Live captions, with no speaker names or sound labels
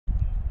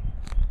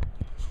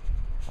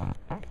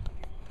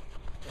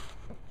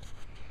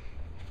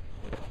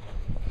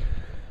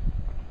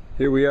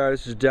Here we are,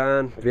 this is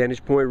Don,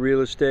 Vantage Point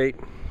Real Estate.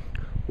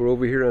 We're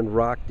over here on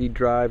Rockne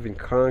Drive in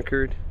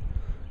Concord.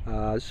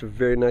 This is a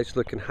very nice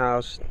looking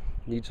house.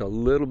 Needs a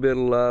little bit of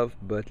love,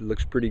 but it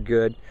looks pretty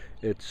good.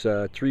 It's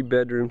 3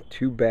 bedroom,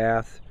 2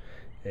 bath,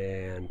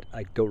 and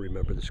I don't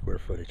remember the square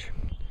footage.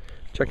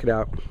 Check it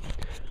out.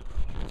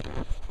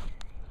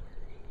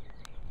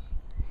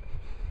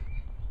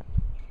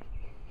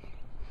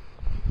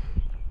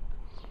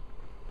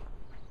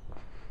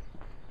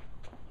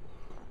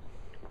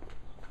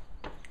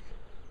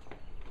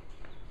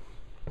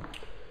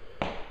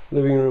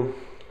 Living room.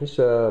 It's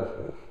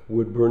a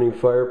wood burning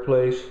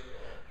fireplace,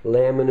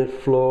 laminate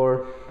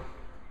floor,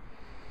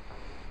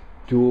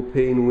 dual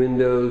pane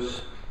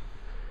windows,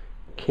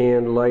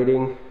 canned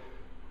lighting. You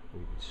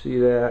can see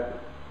that.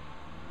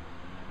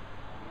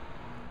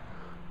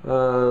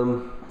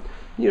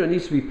 It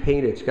needs to be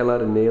painted. It's got a lot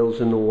of nails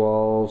in the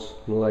walls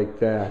and like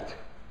that.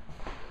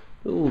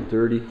 A little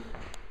dirty.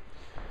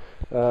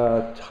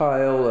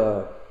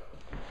 Tile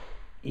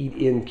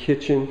eat-in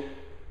kitchen.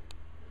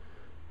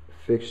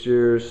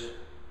 Fixtures,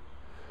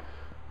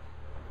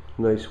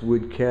 nice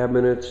wood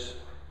cabinets.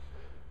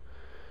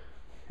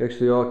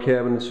 Actually, all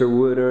cabinets are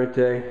wood, aren't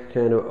they?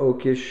 Kind of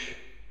oakish.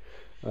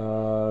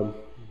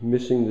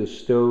 Missing the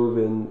stove,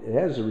 and it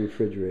has a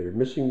refrigerator.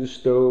 Missing the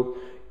stove,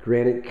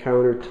 granite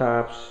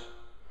countertops.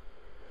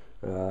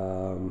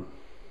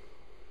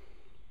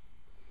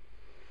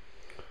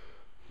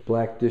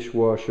 Black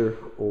dishwasher,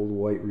 old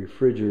white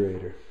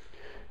refrigerator.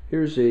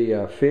 Here's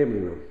a family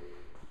room.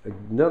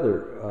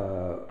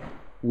 Another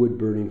wood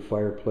burning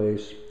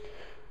fireplace,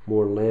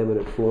 more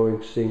laminate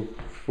flooring, same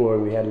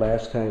flooring we had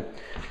last time.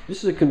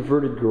 This is a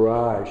converted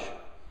garage.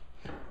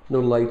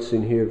 No lights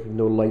in here,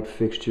 no light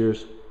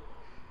fixtures.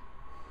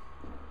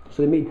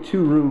 So they made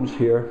 2 rooms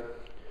here.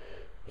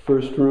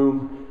 First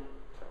room,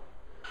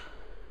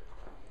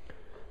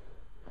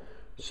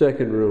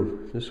 second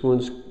room. This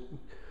one's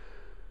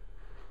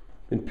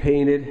been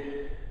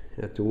painted,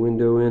 got the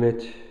window in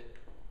it.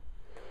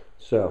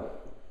 So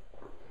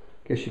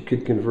guess you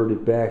could convert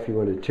it back if you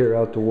wanted to tear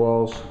out the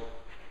walls.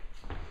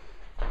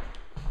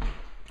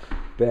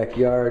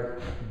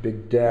 Backyard,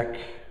 big deck,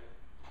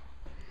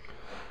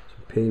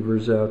 some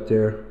pavers out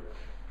there.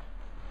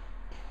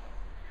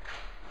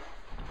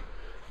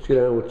 Let's get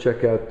on and we'll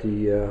check out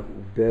the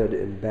bed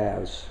and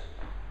baths.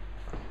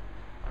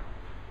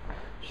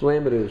 This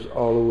laminate is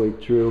all the way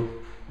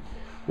through.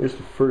 Here's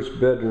the first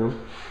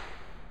bedroom.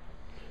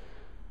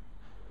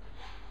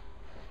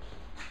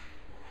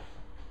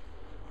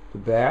 The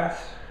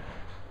bath.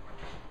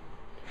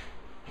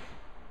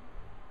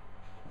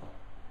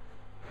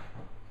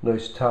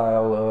 Nice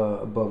tile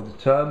above the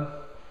tub.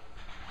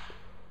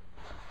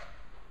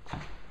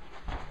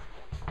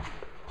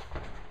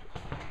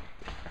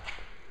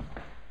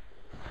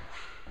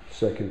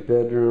 Second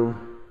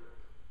bedroom.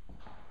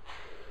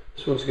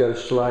 This one's got a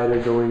slider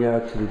going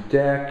out to the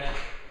deck.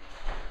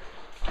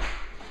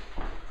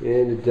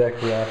 And the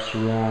deck wraps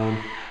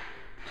around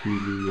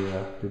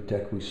to the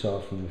deck we saw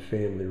from the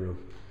family room.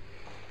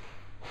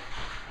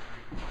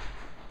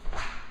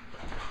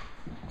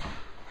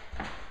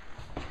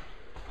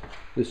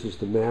 This is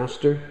the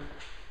master.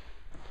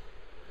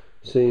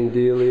 Same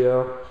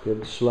dealio. Got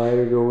the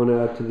slider going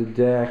out to the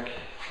deck.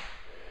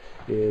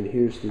 And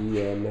here's the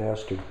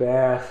master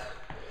bath.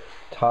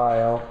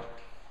 Tile.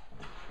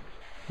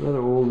 Another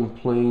old and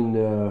plain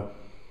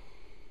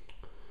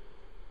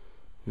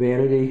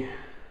vanity.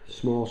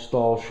 Small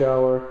stall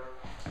shower.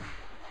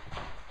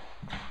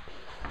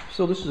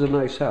 So this is a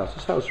nice house.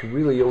 This house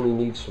really only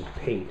needs some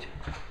paint.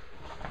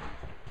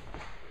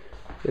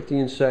 Get the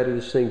inside of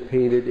this thing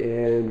painted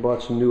and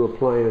bought some new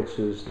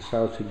appliances. This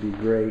house would be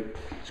great.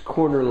 It's a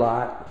corner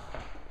lot.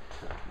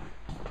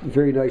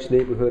 Very nice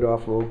neighborhood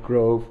off of Oak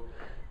Grove.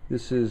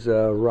 This is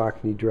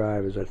Rockne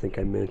Drive, as I think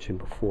I mentioned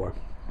before.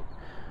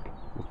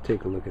 We'll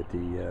take a look at the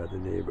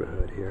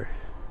neighborhood here.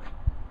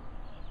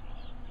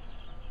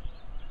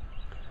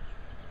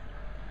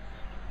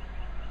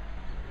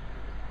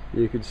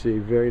 You can see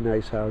very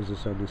nice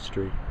houses on the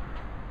street.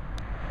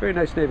 Very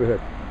nice neighborhood.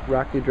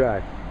 Rockne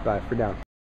Drive. Bye for now.